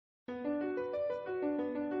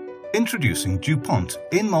Introducing DuPont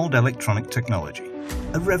In-Mold electronic technology,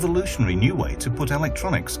 a revolutionary new way to put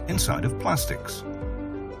electronics inside of plastics.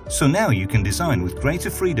 So now you can design with greater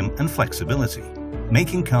freedom and flexibility,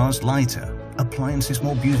 making cars lighter, appliances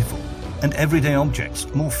more beautiful, and everyday objects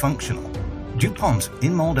more functional. DuPont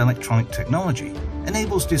In-Mold electronic technology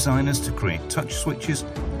enables designers to create touch switches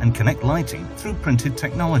and connect lighting through printed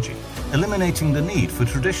technology, eliminating the need for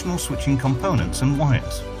traditional switching components and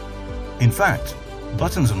wires. In fact,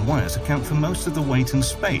 buttons and wires account for most of the weight and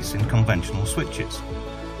space in conventional switches.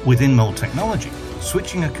 With In-Mold technology,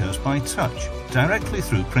 switching occurs by touch, directly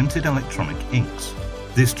through printed electronic inks.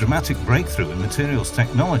 This dramatic breakthrough in materials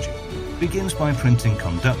technology begins by printing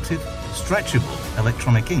conductive, stretchable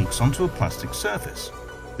electronic inks onto a plastic surface.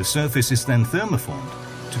 The surface is then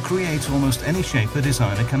thermoformed to create almost any shape a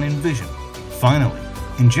designer can envision. Finally,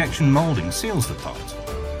 injection molding seals the part,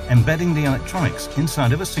 embedding the electronics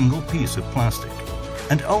inside of a single piece of plastic.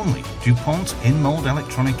 And only DuPont In-Mold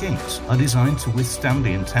electronic inks are designed to withstand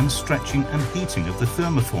the intense stretching and heating of the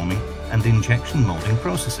thermoforming and injection molding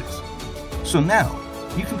processes. So now,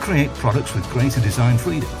 you can create products with greater design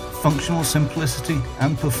freedom, functional simplicity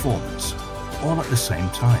and performance, all at the same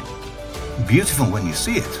time. Beautiful when you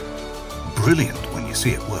see it, brilliant when you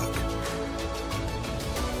see it work.